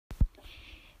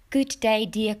Good day,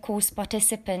 dear course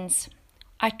participants.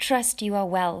 I trust you are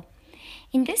well.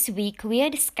 In this week, we are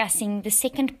discussing the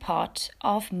second part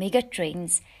of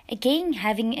megatrends, again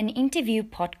having an interview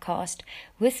podcast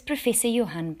with Professor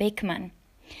Prof Beckmann.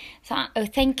 So,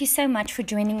 thank you so much for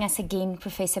joining us again,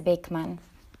 Professor Beckmann.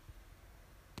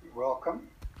 You're welcome.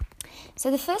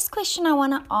 So the first question I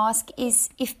want to ask is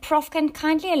if Prof can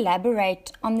kindly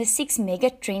elaborate on the 6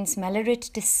 megatrends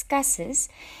Malarit discusses,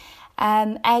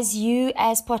 as you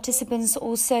as participants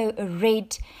also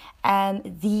read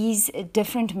these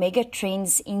different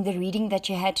megatrends in the reading that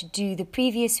you had to do the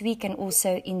previous week and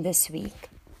also in this week.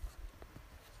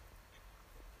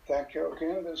 Thank you.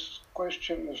 Again, this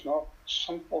question is not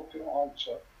simple to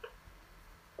answer.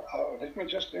 Let me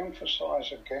just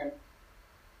emphasize again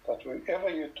that whenever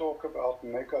you talk about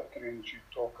megatrends, you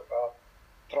talk about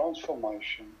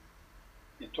transformation,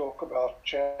 you talk about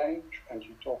change, and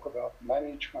you talk about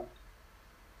management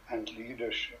and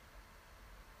leadership.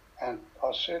 And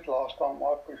I said last time,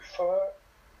 I prefer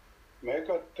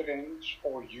megatrends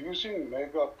or using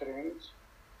megatrends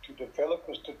to develop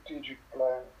a strategic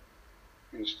plan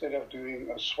instead of doing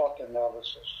a SWOT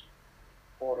analysis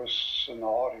or a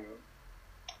scenario,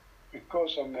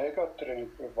 because a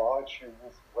megatrend provides you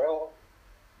with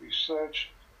well-researched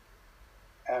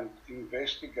and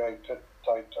investigated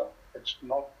data. It's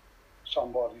not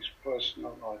somebody's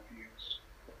personal ideas.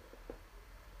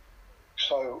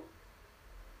 So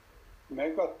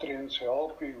megatrends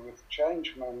help you with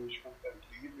change management and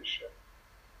leadership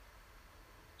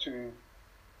to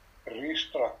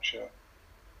restructure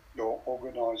your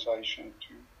organization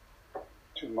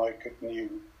to make it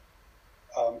new.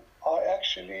 I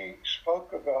actually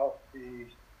spoke about the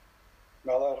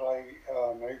Malaray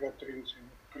megatrends in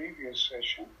the previous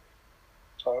session,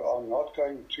 so I'm not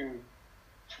going to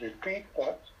repeat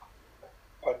that,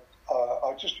 but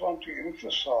I just want to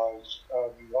emphasize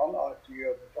the one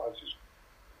idea that I just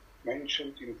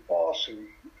mentioned in passing,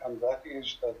 and that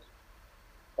is that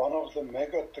one of the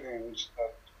megatrends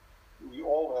that we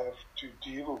all have to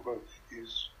deal with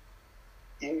is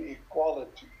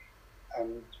inequality,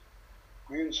 and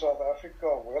we in South Africa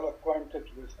are well acquainted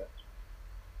with it,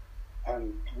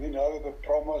 and we know the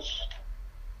promise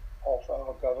of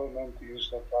our government is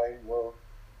that they will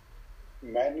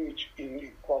manage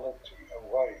inequality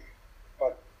away.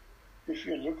 But if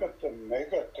you look at the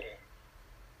megatrend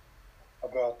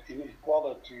about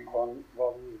inequality, one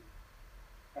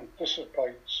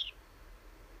anticipates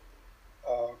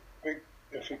big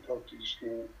difficulties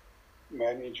in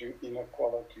managing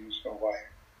inequalities away.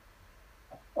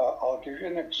 I'll give you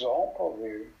an example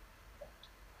there.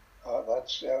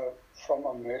 That's from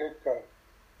America.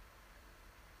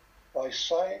 They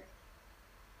say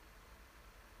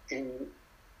in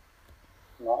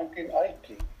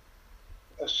 1980,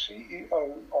 a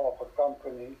CEO of a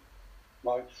company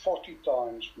made 40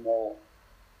 times more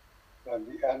than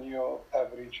the annual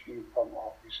average income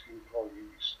of his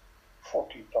employees.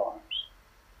 40 times.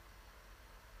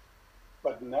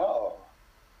 But now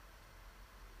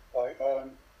they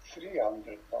earn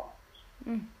 300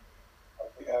 times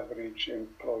what the average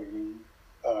employee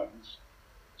earns.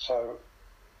 So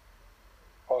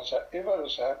whatever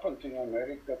has happened in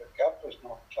America, the gap is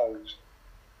not closed,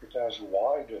 it has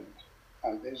widened.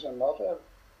 And there's another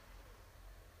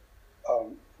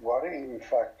worrying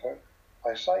factor.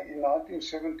 I say in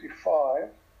 1975,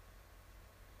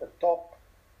 the top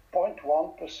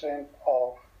 0.1%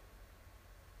 of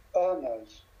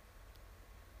earners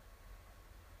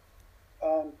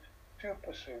earned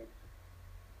 2%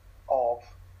 of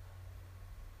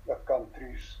the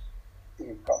country's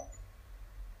income.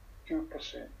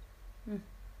 2%.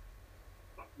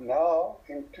 Now,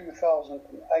 in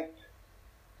 2008,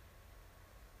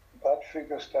 that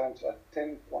figure stands at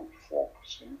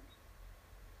 10.4%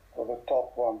 for the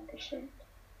top 1%.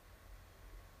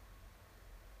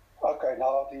 Okay,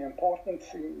 now the important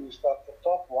thing is that the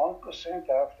top 1%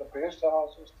 have the best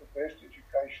houses, the best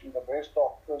education, the best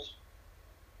doctors,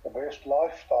 the best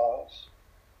lifestyles.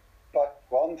 But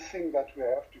one thing that we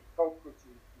have to cope with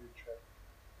in the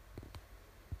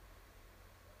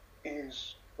future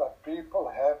is that people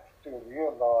have to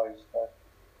realize that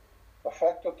the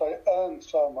fact that they earn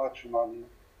so much money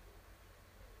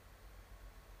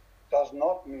does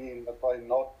not mean that they're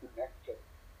not connected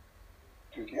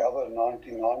to the other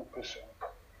 99%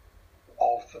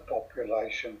 of the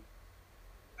population,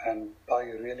 and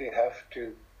they really have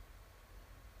to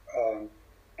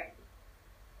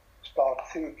start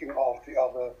thinking of the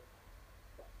other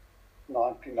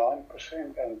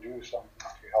 99% and do something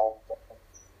to help them.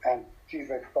 And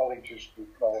TVET colleges do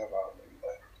play a role in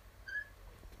that.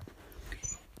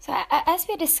 So So, as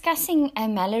we're discussing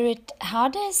Malaret, how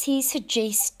does he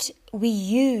suggest we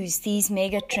use these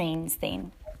megatrends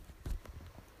then?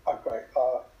 Okay,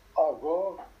 I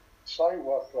will say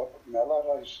what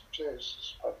Malaret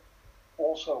suggests, but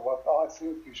also what I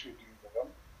think you should do with them.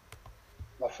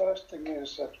 The first thing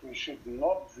is that we should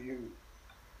not view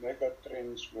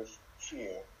megatrends with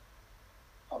fear.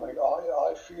 I mean,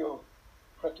 I feel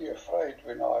pretty afraid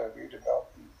when I read about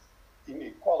the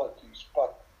inequalities,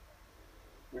 but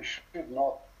we should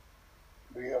not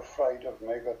be afraid of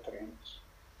megatrends.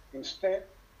 Instead,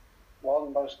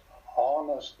 one must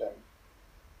harness them.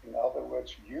 In other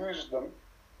words, use them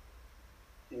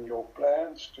in your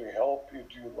plans to help you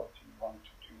do what you want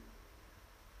to do.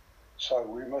 So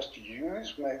we must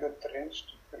use megatrends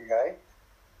to create,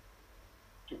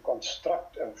 to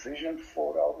construct a vision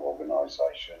for our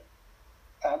organization,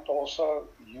 and also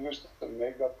use the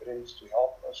megatrends to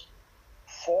help us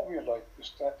formulate the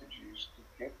strategies to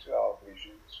get to our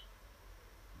visions.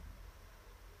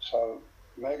 So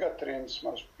megatrends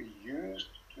must be used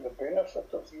to the benefit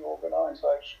of the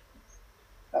organization,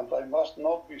 and they must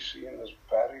not be seen as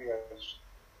barriers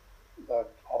that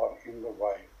are in the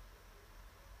way.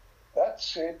 That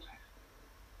said,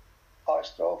 I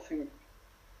still think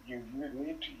you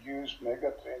need to use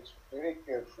megatrends very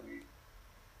carefully,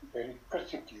 very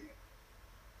critically,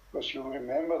 because you'll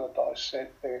remember that I said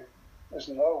there is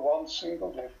no one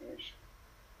single definition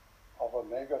of a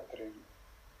megatrend,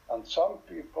 and some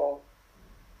people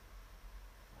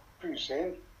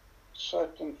present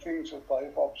certain things that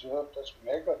they've observed as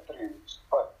megatrends,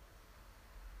 but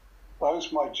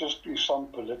those might just be some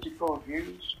political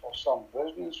views or some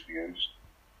business views.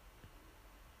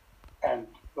 And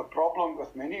the problem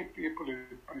with many people who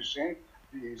present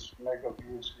these mega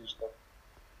views is that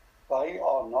they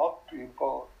are not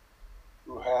people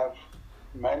who have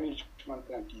management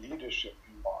and leadership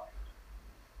in mind.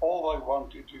 All they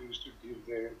want to do is to give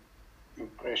their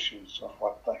impressions of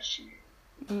what they see.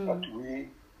 But we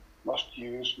must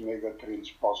use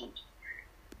megatrends positively.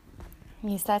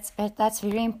 Yes, that's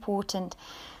very important.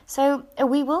 So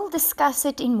we will discuss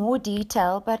it in more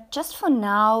detail, but just for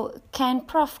now, can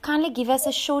Prof kindly give us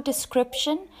a short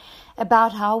description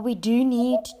about how we do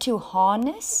need to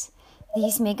harness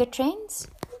these megatrends?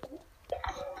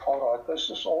 All right, this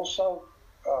is also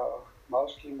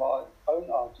mostly my own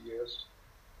ideas.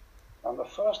 And the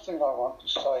first thing I want to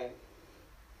say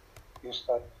is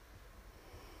that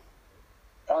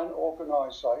an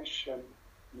organization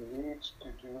needs to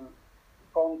do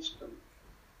constant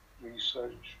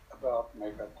research about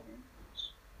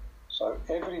megatrends. So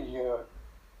every year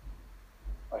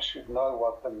I should know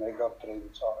what the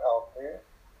megatrends are out there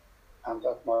and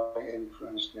that may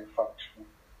influence their function.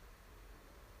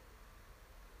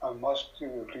 I must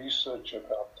do research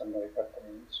about the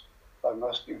megatrends. I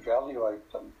must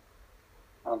evaluate them.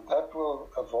 And that will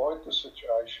avoid the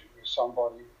situation where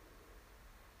somebody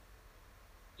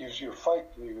gives you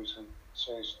fake news and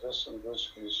says this and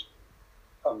this is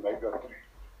a megatrend.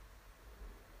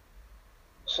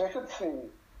 Second thing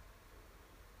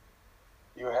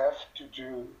you have to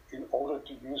do in order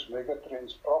to use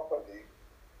megatrends properly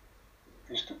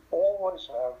is to always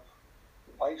have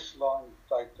baseline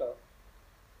data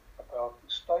about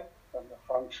the state and the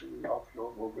functioning of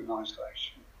your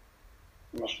organization.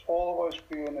 You must always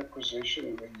be in a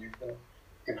position where you can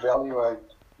evaluate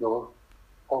your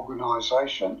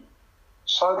organization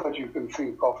so that you can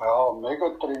think of how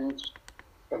megatrends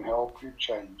can help you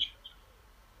change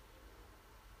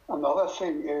it. Another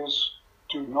thing is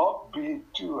to not be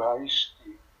too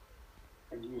hasty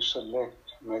when you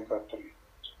select megatrends.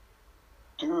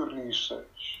 Do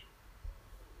research.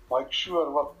 Make sure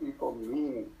what people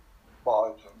mean by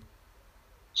them.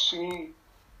 See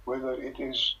whether it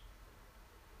is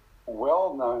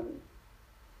well-known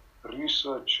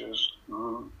researchers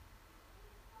who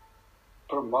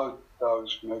promote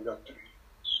those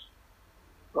megatrends.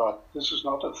 Right, this is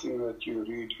not a thing that you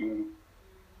read in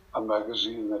a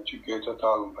magazine that you get at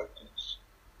home, but it's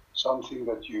something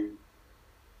that you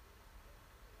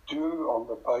do on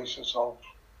the basis of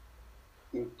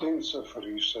intensive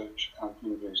research and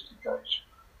investigation.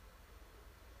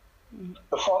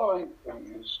 The following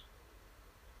thing is,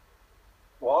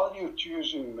 while you're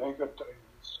choosing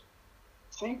megatrends,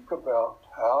 think about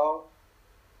how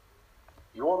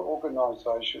your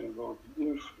organization will be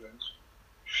influenced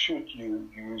should you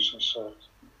use a certain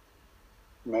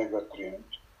megatrend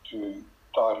to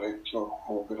direct your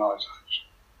organization.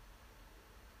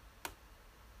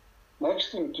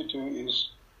 Next thing to do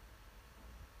is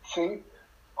think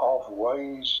of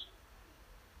ways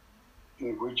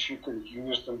in which you can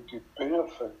use them to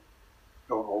benefit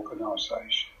your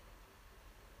organization.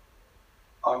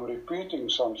 I'm repeating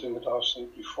something that I've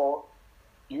said before.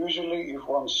 Usually if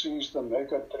one sees the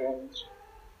mega trends,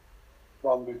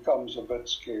 one becomes a bit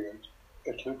scared.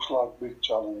 It looks like big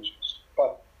challenges.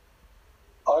 But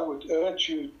I would urge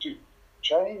you to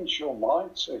change your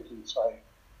mindset and say,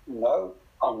 no,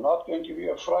 I'm not going to be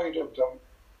afraid of them.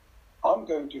 I'm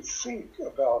going to think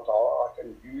about how I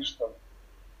can use them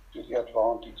to the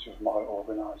advantage of my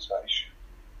organization.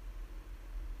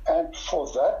 And for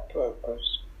that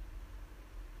purpose,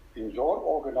 in your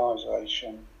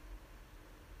organization,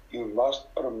 you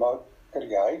must promote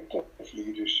creative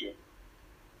leadership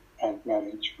and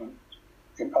management.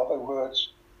 In other words,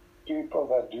 people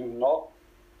that do not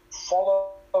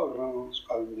follow rules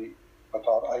only, but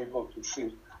are able to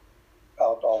think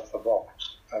out of the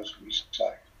box, as we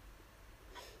say.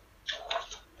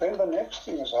 Then the next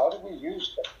thing is, how do we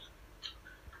use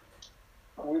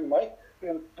that? We make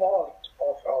them part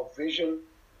of our vision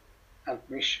and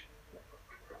mission.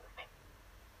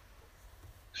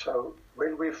 So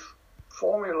when we've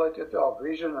formulated our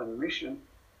vision and mission,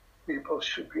 people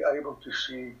should be able to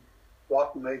see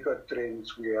what mega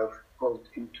trends we have built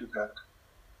into that.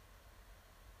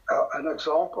 An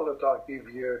example that I give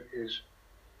here is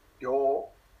your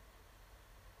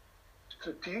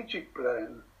strategic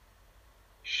plan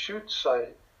should say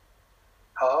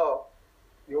how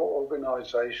your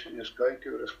organization is going to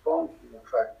respond to the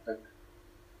fact that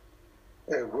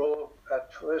there will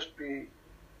at first be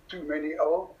too many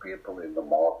old people in the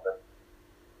market,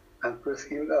 and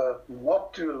within a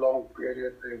not too long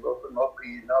period there will not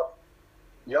be enough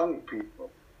young people.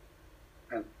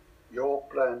 And your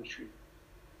plan should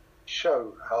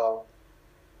show how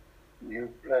you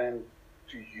plan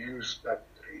to use that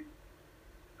trend,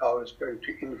 how it's going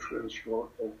to influence your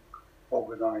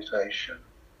organization.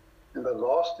 And the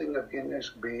last thing again is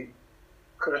be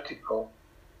critical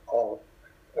of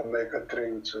the mega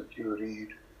trends that you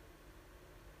read.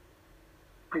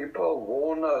 People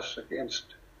warn us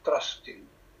against trusting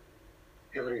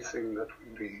everything that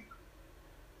we read.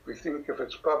 We think if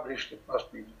it's published, it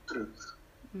must be the truth.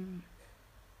 Mm.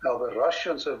 Now, the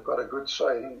Russians have got a good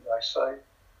saying. They say,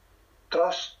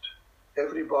 trust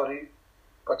everybody,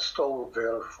 but still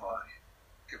verify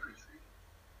everything.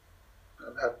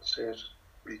 And that says,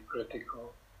 be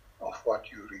critical of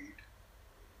what you read.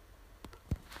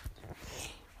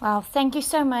 Wow, thank you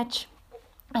so much,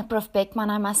 Prof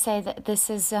Beckmann. I must say that this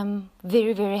is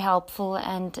very, very helpful,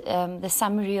 and the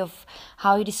summary of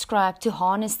how you describe to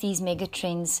harness these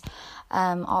megatrends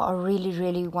are really,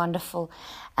 really wonderful.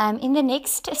 In the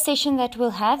next session that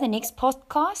we'll have, the next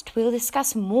podcast, we'll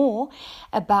discuss more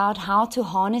about how to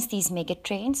harness these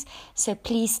megatrends. So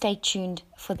please stay tuned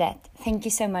for that. Thank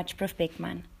you so much, Prof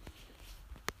Beckmann.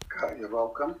 You're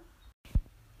welcome.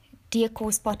 Dear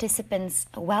course participants,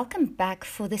 welcome back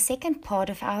for the second part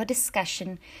of our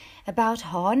discussion about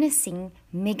harnessing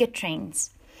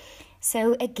megatrends.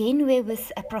 So again, we're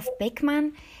with Prof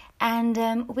Beckmann,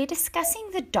 and we're discussing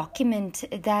the document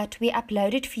that we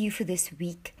uploaded for you for this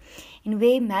week, in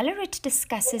where Malaret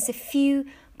discusses a few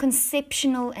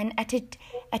conceptual and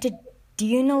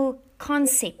attitudinal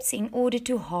concepts in order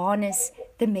to harness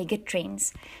the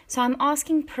megatrends. So I'm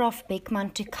asking Prof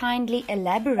Beckmann to kindly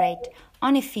elaborate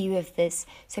on a few of this.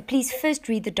 So please first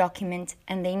read the document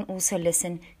and then also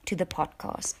listen to the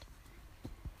podcast.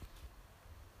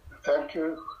 Thank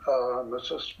you,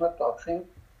 Mrs. Smith. I think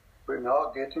we're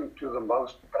now getting to the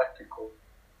most practical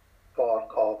part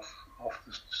of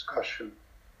this discussion.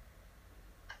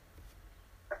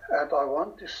 And I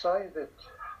want to say that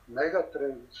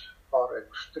megatrends are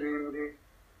extremely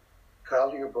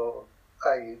valuable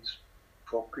aids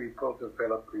for people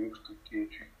developing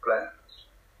strategic plans.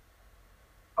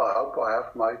 I hope I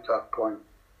have made that point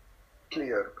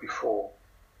clear before.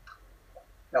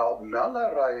 Now,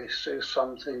 Malaret says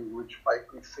something which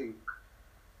made me think,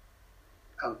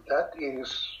 and that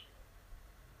is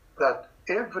that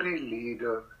every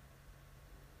leader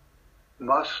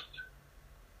must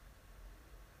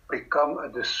become a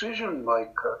decision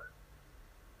maker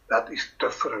that is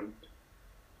different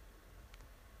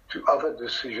to other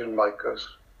decision makers.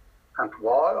 And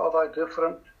why are they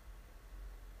different?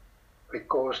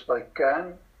 Because they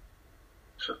can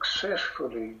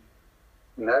successfully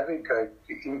navigate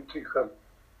the intricate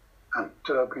and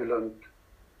turbulent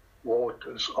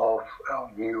waters of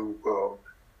our new world.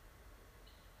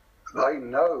 They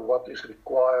know what is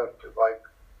required to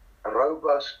make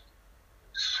robust,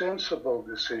 sensible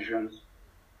decisions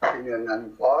in an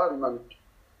environment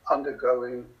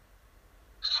undergoing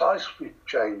seismic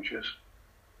changes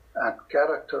and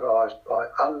characterized by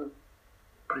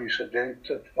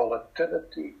unprecedented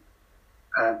volatility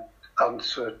and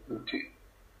uncertainty.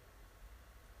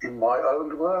 In my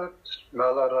own words,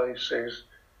 Malaray says,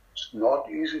 it's not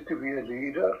easy to be a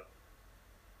leader.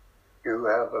 You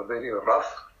have a very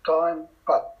rough time,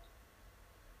 but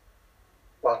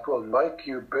what will make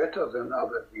you better than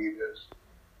other leaders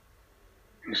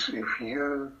is if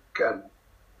you can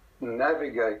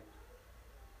navigate,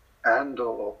 handle,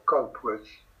 or cope with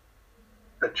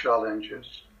the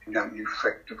challenges in an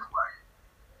effective way.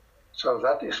 So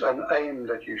that is an aim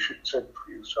that you should set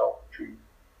for yourself too.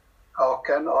 How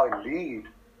can I lead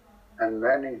and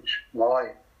manage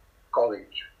my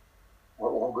college or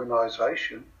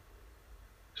organization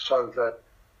so that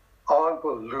I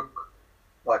will look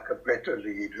like a better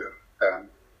leader than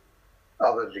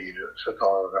other leaders that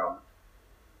are around?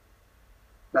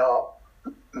 Now,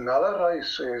 Malaray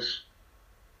says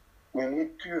we need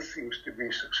two things to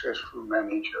be successful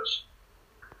managers.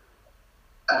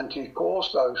 And he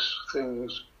calls those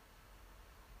things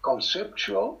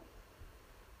conceptual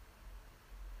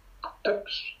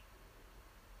tips,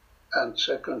 and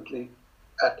secondly,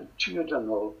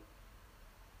 attitudinal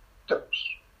tips.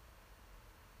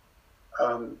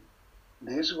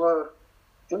 These were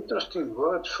interesting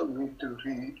words for me to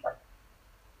read,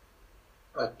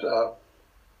 but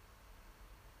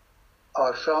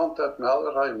I found that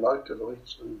Malaray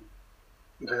motivates them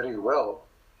very well.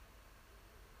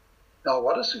 Now,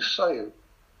 what does he say?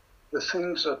 The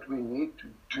things that we need to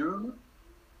do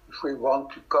if we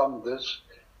want to become this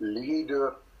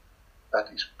leader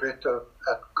that is better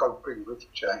at coping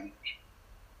with change.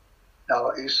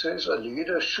 Now, he says a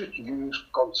leader should use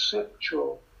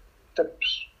conceptual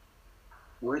tips,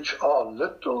 which are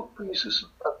little pieces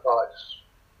of advice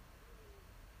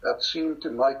that seem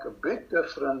to make a big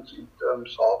difference in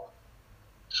terms of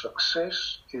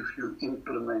success if you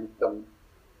implement them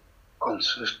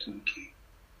consistently.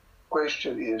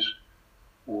 Question is,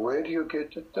 where do you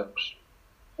get the tips?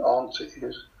 The answer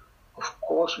is, of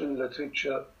course, in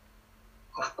literature.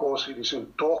 Of course, it is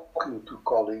in talking to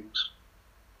colleagues.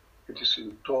 It is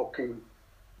in talking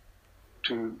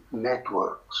to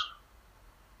networks.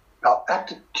 Now,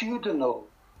 attitudinal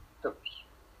tips,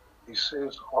 he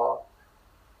says, are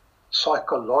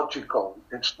psychological.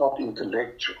 It's not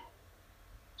intellectual.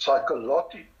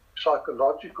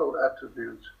 Psychological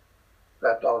attributes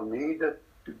that are needed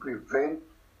to prevent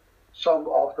some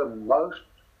of the most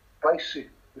basic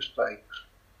mistakes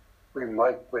we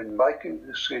make when making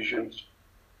decisions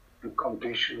in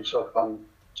conditions of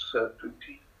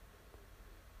uncertainty.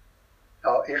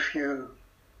 Now, if you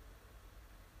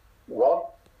want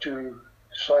to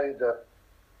say that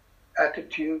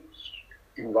attitudes,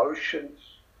 emotions,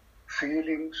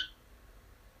 feelings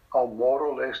are more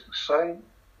or less the same,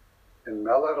 then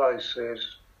Malaray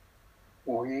says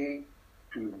we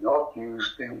do not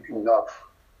use them enough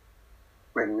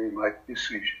when we make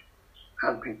decisions.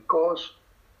 And because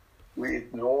we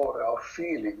ignore our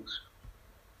feelings,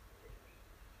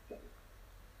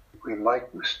 we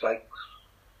make mistakes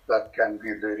that can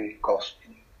be very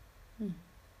costly.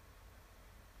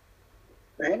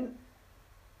 Then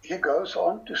he goes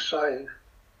on to say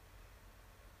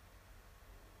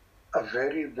a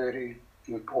very, very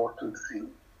important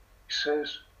thing. He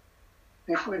says,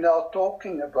 if we're now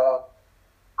talking about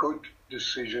good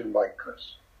decision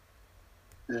makers,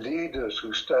 leaders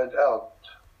who stand out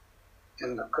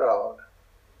in the crowd,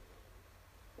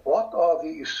 what are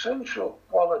the essential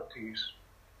qualities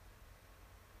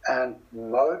and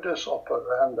modus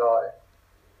operandi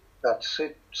that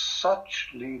set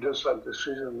such leaders and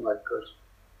decision makers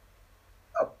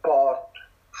apart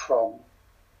from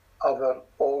other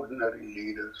ordinary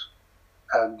leaders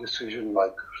and decision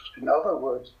makers? In other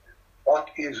words, what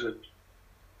is it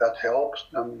that helps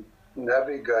them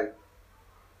navigate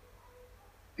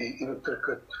the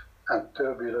intricate and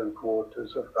turbulent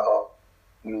waters of our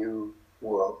new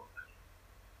world?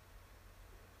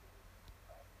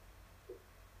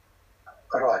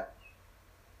 Right.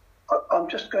 I'm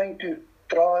just going to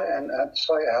try and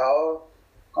say how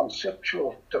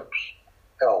conceptual tips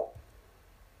help.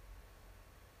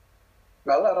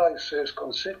 Malaray says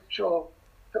conceptual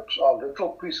tips are little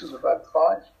pieces of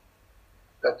advice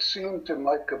that seem to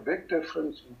make a big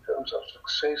difference in terms of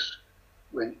success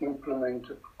when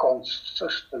implemented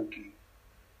consistently.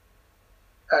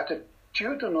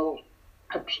 Attitudinal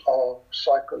tips are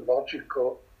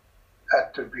psychological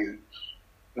attributes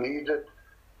needed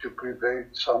to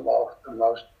prevent some of the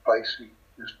most basic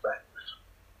mistakes.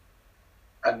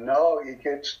 And now he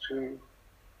gets to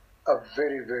a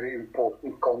very, very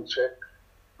important concept,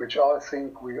 which I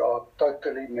think we are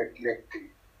totally neglecting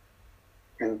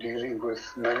in dealing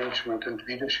with management and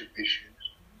leadership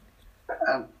issues.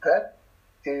 And that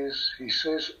is, he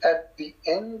says, at the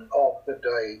end of the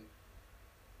day,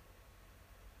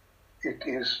 it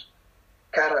is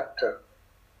character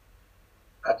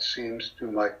that seems to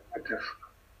make a difference.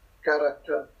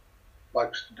 Character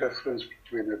makes the difference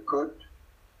between a good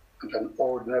and an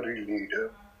ordinary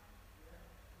leader.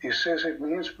 He says it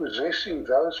means possessing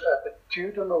those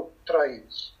attitudinal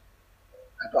traits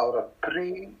that are a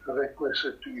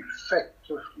prerequisite to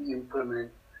effectively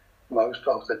implement most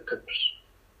of the tips.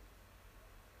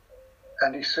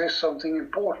 And he says something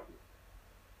important.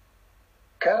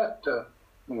 Character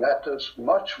matters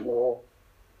much more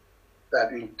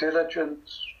than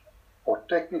intelligence or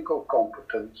technical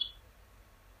competence.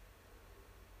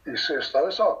 He says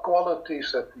those are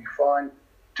qualities that we find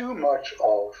too much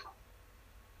of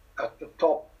at the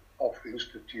top of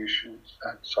institutions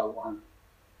and so on.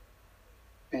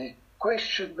 The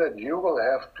question that you will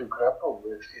have to grapple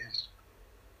with is,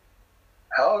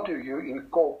 how do you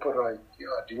incorporate the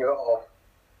idea of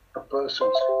a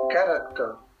person's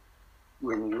character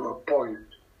when you appoint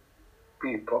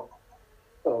people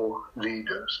or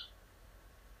leaders?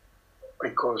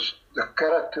 Because the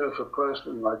character of a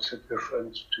person makes a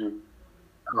difference to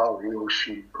how he or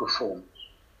she performs.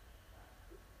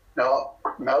 Now,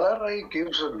 Mallory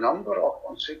gives a number of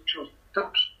conceptual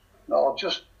tips. Now, I'll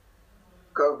just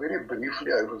go very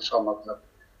briefly over some of them.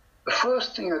 The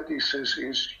first thing that he says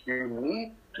is you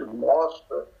need to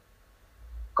master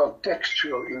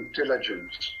contextual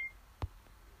intelligence.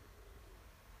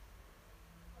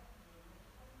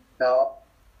 Now,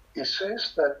 he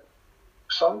says that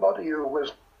somebody who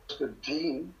was the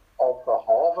dean of the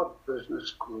Harvard Business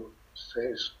School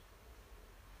says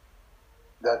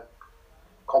that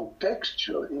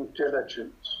contextual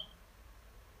intelligence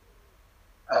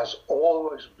has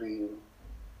always been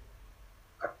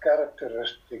a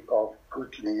characteristic of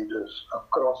good leaders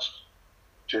across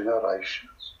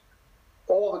generations.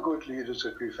 All the good leaders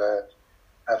that we've had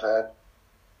have had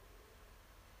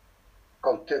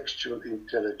contextual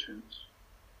intelligence.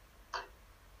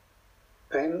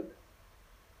 Then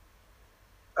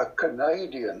a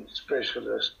Canadian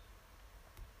specialist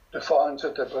defines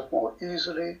it a bit more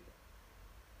easily.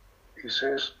 He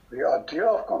says the idea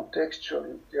of contextual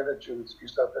intelligence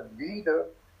is that a leader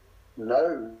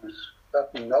knows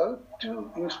that no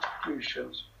two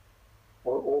institutions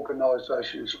or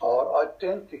organizations are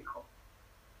identical,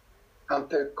 and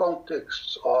their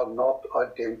contexts are not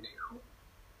identical.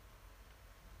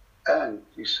 And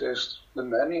he says the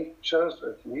managers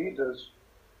and leaders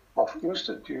of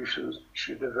institutions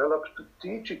should develop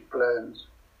strategic plans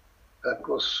that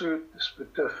will suit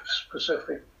the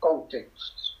specific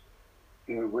contexts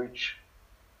in which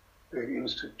the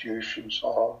institutions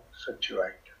are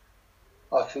situated.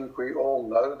 I think we all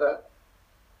know that.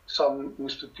 Some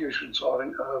institutions are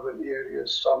in urban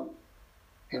areas, some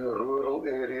in rural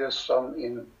areas, some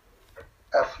in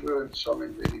affluent, some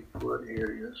in very poor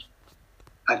areas.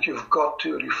 And you've got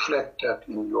to reflect that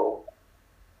in your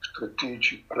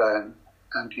strategic plan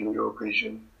and in your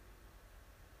vision.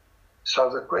 So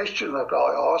the question that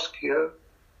I ask here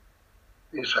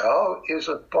is, how is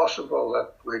it possible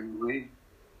that when we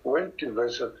went to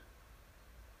visit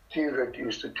TVET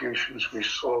institutions, we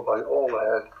saw they all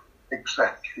had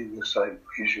exactly the same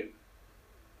vision?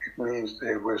 It means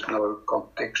there was no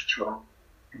contextual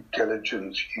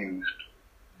intelligence used.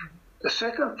 The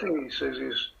second thing he says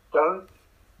is, don't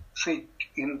think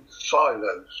in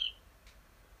silos.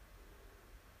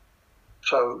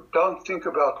 So don't think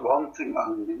about one thing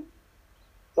only.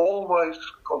 Always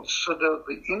consider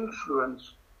the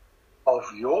influence of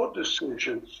your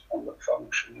decisions on the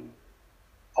functioning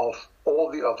of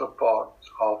all the other parts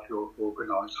of your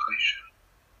organization.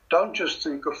 Don't just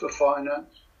think of the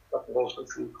finance, but also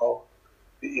think of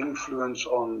the influence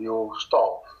on your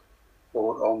staff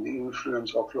or on the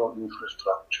influence of your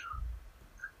infrastructure.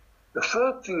 The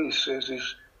third thing he says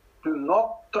is, do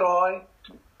not try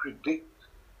to predict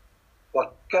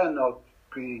what cannot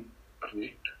be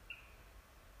predicted.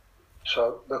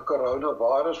 So the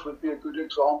coronavirus would be a good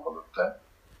example of that.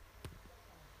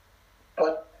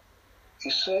 But he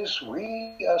says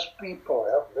we as people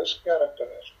have this character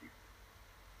as people,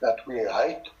 that we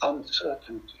hate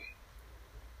uncertainty.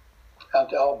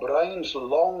 And our brains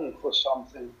long for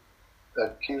something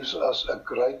that gives us a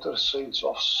greater sense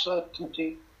of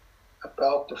certainty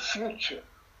about the future,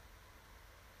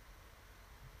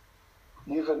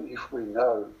 even if we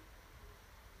know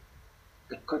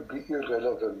it could be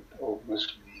irrelevant or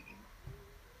misleading.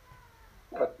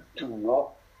 But do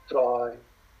not try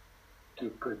to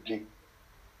predict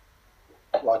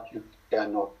what you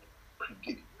cannot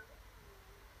predict.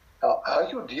 Now, how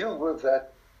you deal with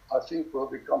that, I think, will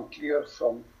become clear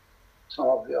from some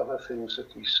of the other things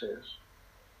that he says.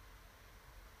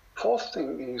 Fourth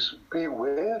thing is, be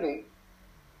wary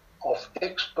of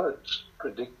experts'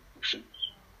 predictions.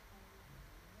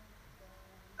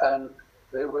 And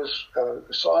there was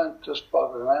a scientist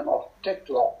by the name of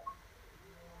Tetlock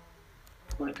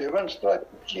who demonstrated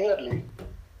clearly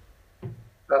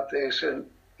that there's an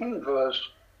inverse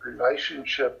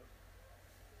relationship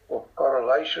or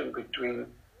correlation between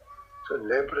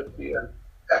celebrity and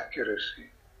accuracy.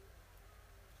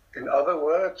 In other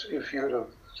words, if you're a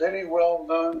very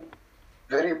well-known,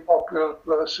 very popular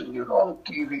person, you're on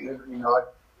TV every night,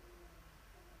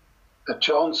 the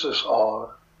chances are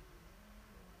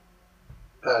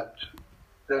that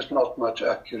there's not much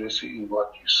accuracy in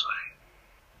what you say.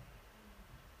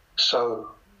 So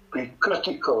be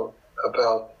critical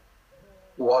about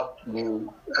what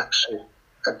you accept.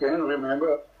 Again,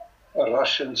 remember a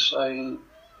Russian saying,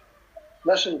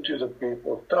 listen to the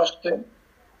people, trust them,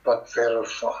 but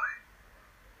verify.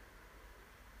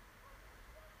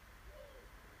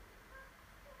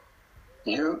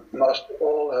 You must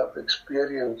all have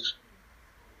experienced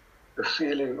the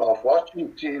feeling of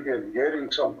watching TV and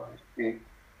hearing somebody speak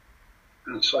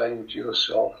and saying to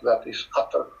yourself, that is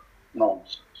utter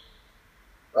nonsense.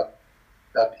 But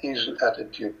that is an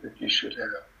attitude that you should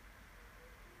have.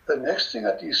 The next thing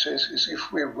that he says is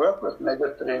if we work with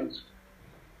megatrends,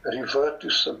 revert to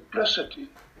simplicity.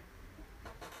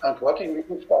 And what he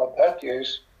means by that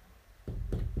is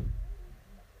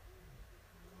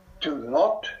to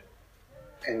not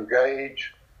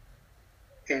engage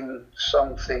in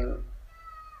something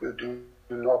you do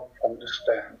not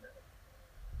understand.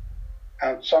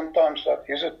 And sometimes that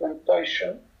is a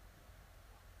temptation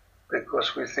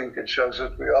because we think it shows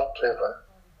that we are clever.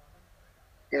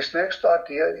 His next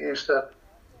idea is that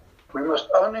we must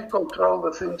only control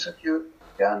the things that you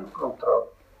can control.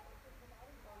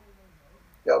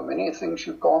 There are many things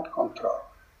you can't control.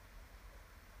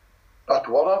 But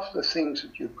one of the things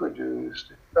that you could do is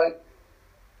to take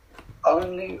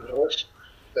only risks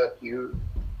that you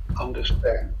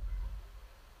understand.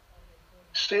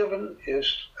 7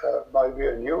 is maybe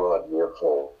a new idea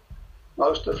for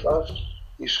most of us.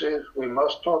 He says we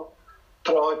must not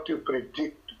try to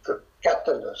predict the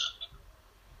catalyst.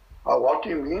 What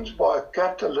he means by a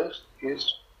catalyst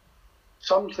is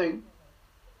something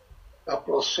that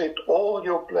will set all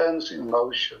your plans in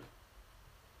motion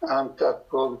and that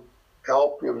will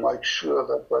help you make sure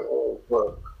that they all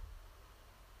work.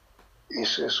 He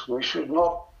says we should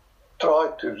not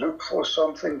try to look for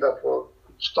something that will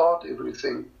start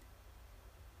everything.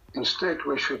 Instead,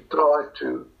 we should try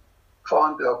to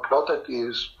find out what it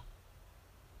is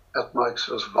that makes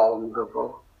us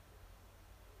vulnerable.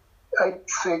 8th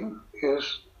thing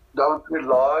is don't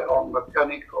rely on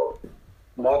mechanical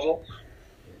models.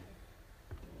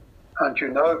 And you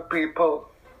know, people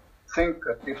think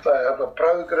that if they have a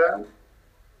program,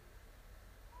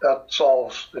 that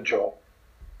solves the job.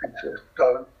 He says,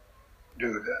 don't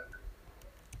do that.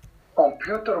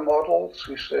 Computer models,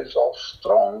 he says, are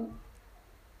strong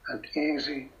and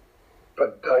easy,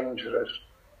 but dangerous.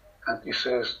 And he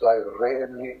says they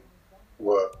rarely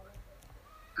work.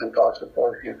 And I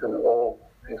suppose you can all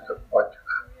testify to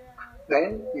that.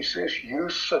 Then he says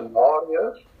use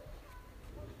scenarios.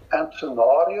 And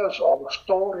scenarios are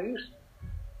stories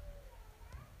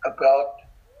about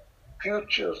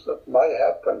futures that may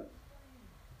happen.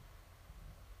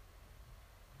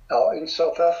 Now in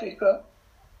South Africa,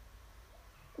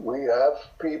 we have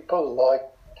people like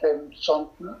Clem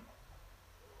Santner,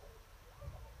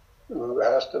 who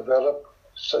has developed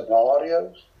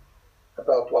scenarios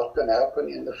about what can happen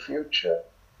in the future.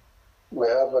 We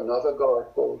have another guy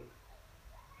called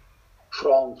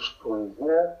Frans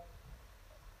Cronje,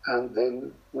 and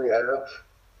then we have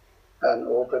an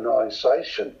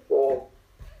organization called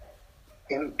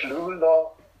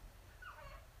Inclula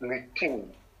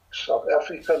Meeting, South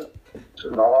African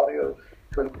Scenario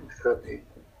 2030.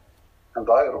 And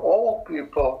they are all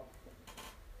people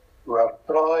who have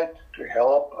tried to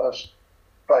help us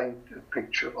paint a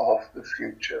picture of the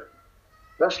future.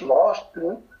 This last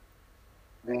group,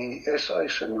 the SA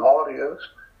scenarios,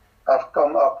 have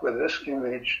come up with this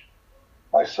image.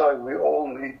 I say we all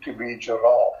need to be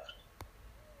giraffed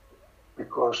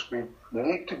because we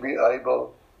need to be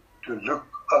able to look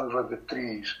over the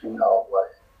trees in our way.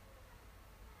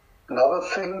 Another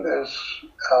thing is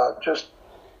just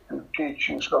to teach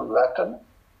you some Latin.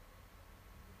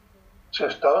 It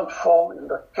says, don't fall in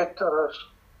the ceteris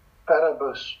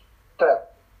paribus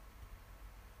trap.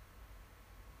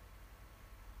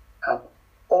 And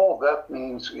all that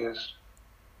means is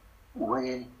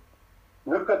we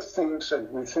look at things and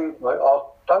we think they are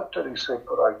totally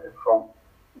separated from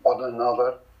one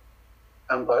another,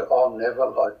 and they are never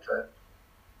like that.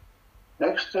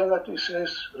 Next thing that he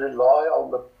says, rely on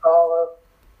the power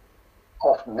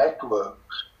of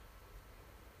networks.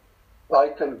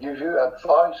 They can give you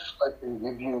advice, they can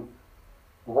give you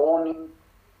warning,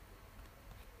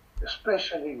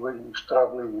 especially when you're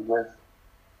struggling with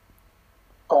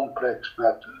complex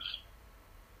matters.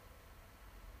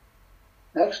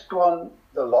 Next one,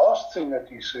 the last thing that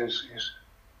he says is,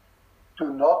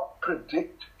 do not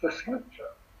predict the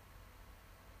future.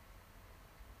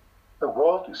 The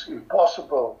world is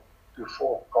impossible to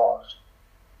forecast.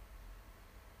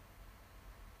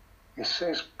 He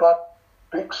says, but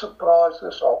big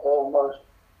surprises are almost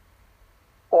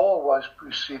always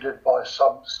preceded by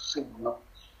some signals.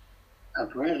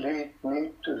 And we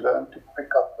need to learn to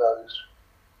pick up those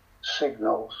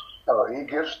signals. Now, he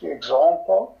gives the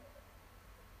example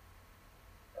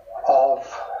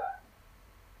of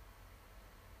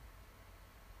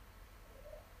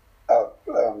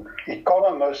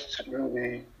economists in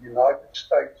the United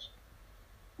States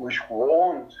which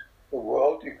warned the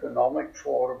World Economic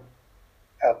Forum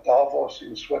at Davos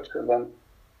in Switzerland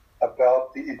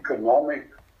about the economic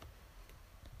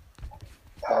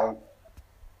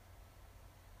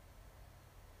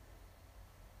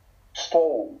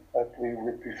storm that we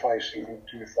would be facing in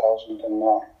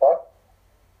 2009. But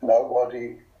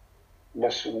nobody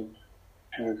listened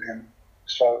to them.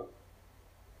 So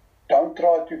don't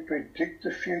try to predict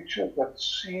the future, but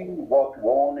see what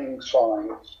warning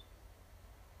signs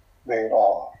there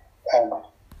are. And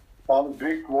one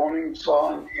big warning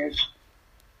sign is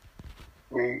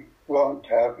we won't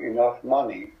have enough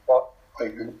money, but I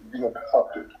can do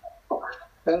about it.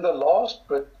 Then the last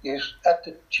bit is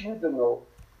attitudinal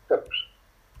tips.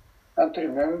 And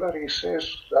remember, he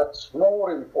says that's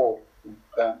more important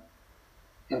than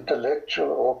intellectual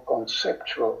or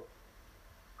conceptual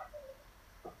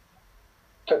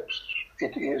tips.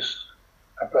 It is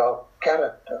about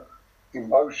character,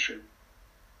 emotion.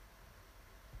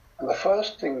 And the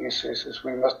first thing he says is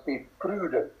we must be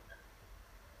prudent.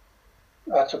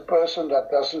 That's a person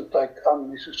that doesn't take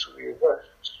unnecessary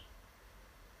risks.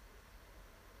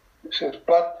 He says,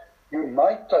 but you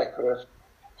might take risks,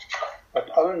 but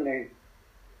only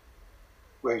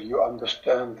where you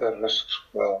understand the risks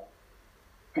well.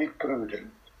 Be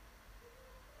prudent.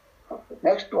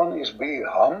 Next one is be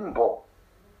humble.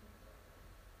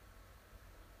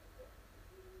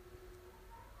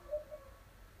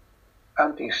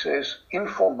 And he says,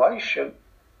 information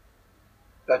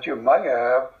that you may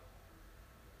have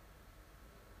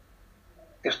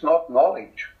is not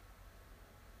knowledge.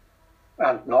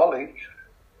 And knowledge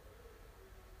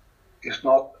is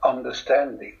not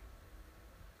understanding.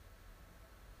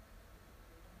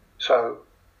 So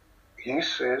he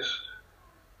says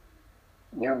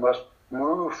you must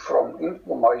move from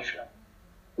information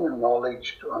to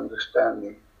knowledge to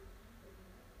understanding.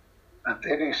 And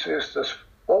then he says this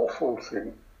awful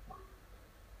thing.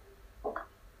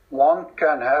 One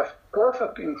can have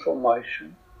perfect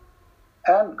information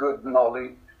and good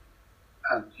knowledge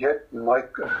and yet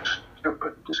make a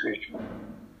stupid decision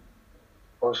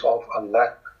because of a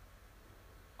lack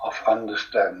of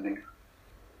understanding.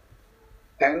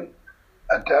 Then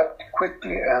adapt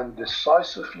quickly and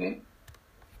decisively.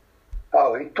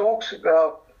 Now he talks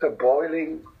about the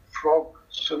boiling frog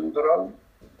syndrome.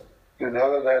 You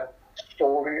know that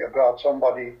story about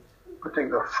somebody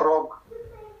putting a frog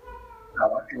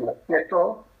in a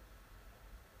kettle,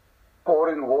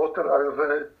 pouring water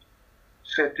over it,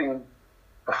 setting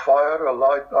a fire, a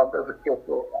light under the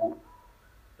kettle on.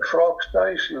 The frog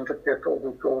stays in the kettle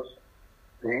because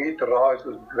the heat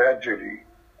rises gradually.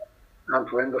 And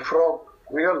when the frog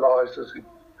realizes it's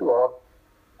too hot,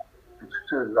 it's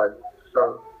too late.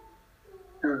 So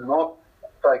do not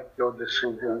take your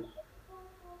decisions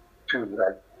too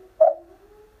late.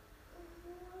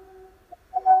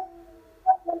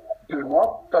 Do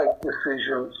not take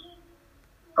decisions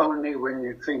only when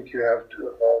you think you have to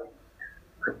avoid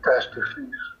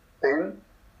catastrophes. Then,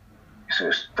 he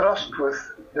says, trust with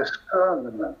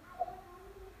discernment.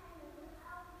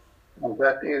 And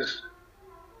that is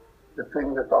the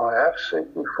thing that I have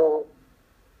said before.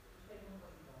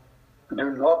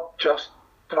 Do not just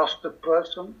trust a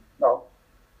person. No,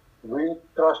 we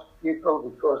trust people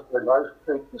because they both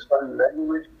speak the same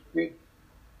language we speak,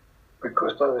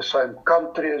 because they're the same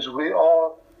country as we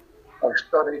are. They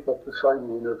studied at the same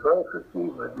university.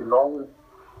 They belong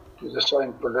to the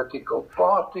same political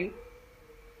party.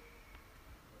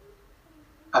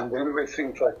 And then we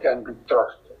think they can be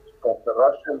trusted. But the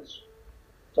Russians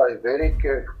say very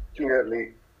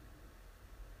clearly,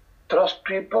 trust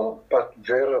people, but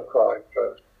verify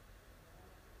first.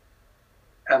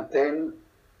 And then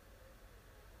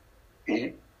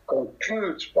he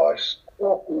concludes by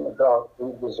talking about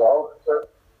the disaster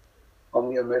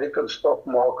on the American stock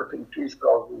market in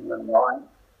 2009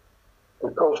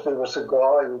 because there was a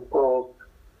guy who called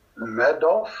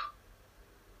Madoff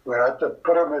who had a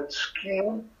pyramid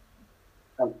scheme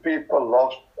and people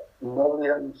lost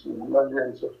millions and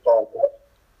millions of dollars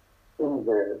in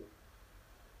there.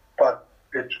 But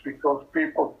it's because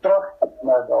people trusted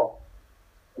Madoff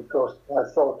because I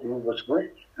thought he was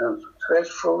rich and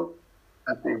successful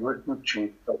and he wouldn't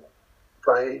cheat them.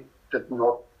 They did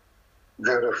not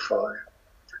verify.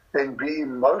 Then be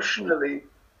emotionally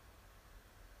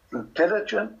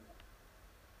intelligent.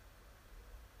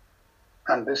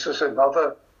 And this is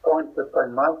another point that I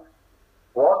make.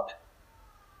 What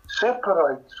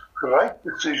separates great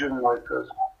decision makers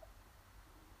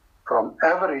from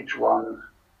average ones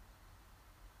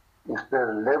is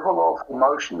their level of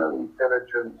emotional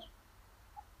intelligence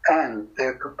and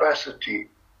their capacity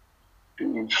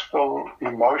to instill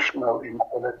emotional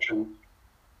intelligence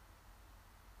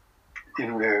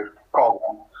in their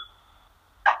colleagues.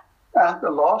 And the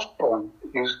last point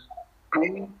is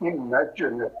being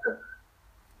imaginative.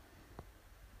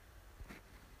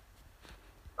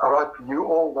 All right, you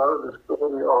all know the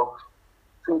story of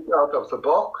think out of the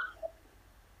box,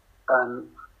 and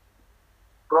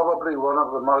probably one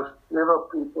of the most clever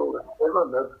people that ever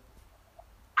lived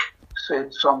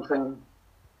said something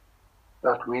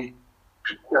that we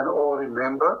can all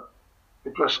remember.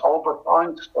 It was Albert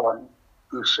Einstein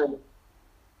who said,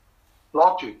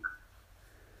 logic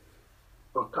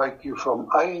will take you from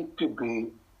A to B,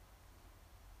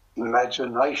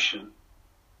 imagination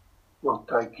will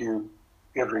take you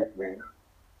everywhere.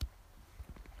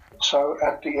 So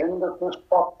at the end of this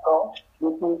podcast,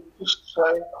 let me just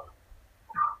say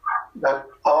that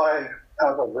I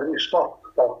have a very soft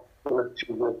spot for the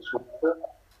TV sector.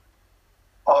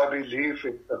 I believe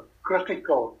it's a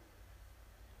critical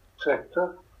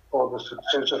sector for the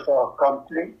success of our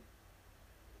country.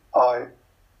 I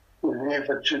believe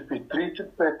it should be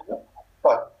treated better,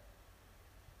 but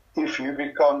if you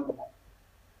become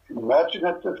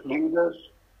imaginative leaders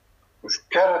with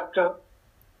character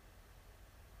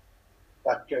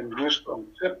that can use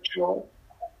conceptual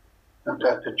and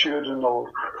attitudinal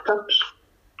tips,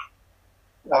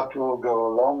 that will go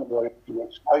a long way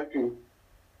towards making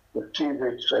the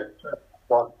TV sector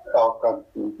what our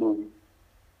country needs.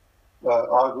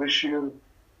 I wish you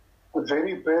the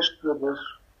very best with this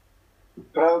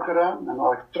program, and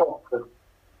I trust that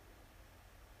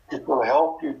it will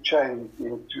help you change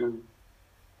into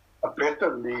a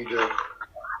better leader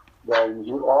than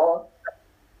you are,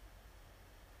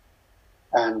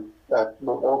 and that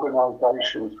your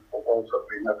organizations will also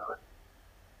benefit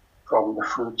from the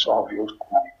fruits of your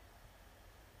study.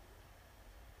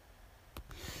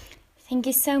 Thank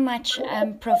you so much,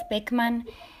 Prof Beckmann.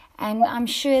 And I'm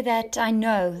sure that I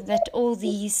know that all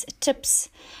these tips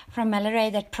from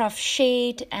Malaray that Prof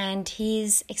shared and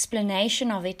his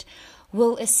explanation of it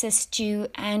will assist you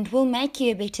and will make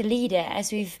you a better leader,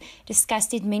 as we've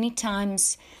discussed it many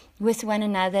times with one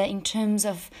another in terms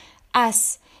of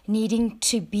us needing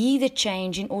to be the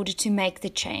change in order to make the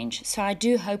change. So I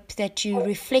do hope that you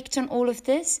reflect on all of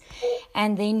this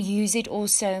and then use it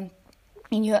also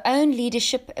in your own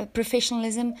leadership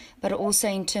professionalism, but also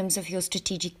in terms of your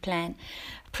strategic plan.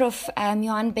 Prof.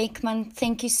 Johan Beckmann,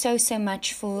 thank you so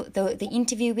much for the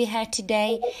interview we had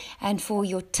today and for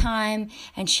your time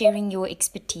and sharing your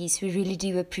expertise. We really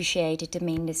do appreciate it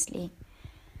tremendously.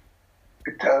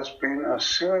 It has been a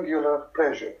singular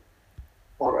pleasure,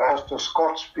 or as the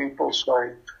Scots people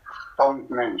say, don't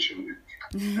mention it.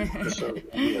 It's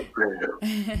a pleasure.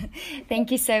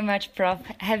 Thank you so much, Prof.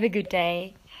 Have a good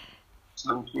day.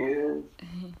 Thank you.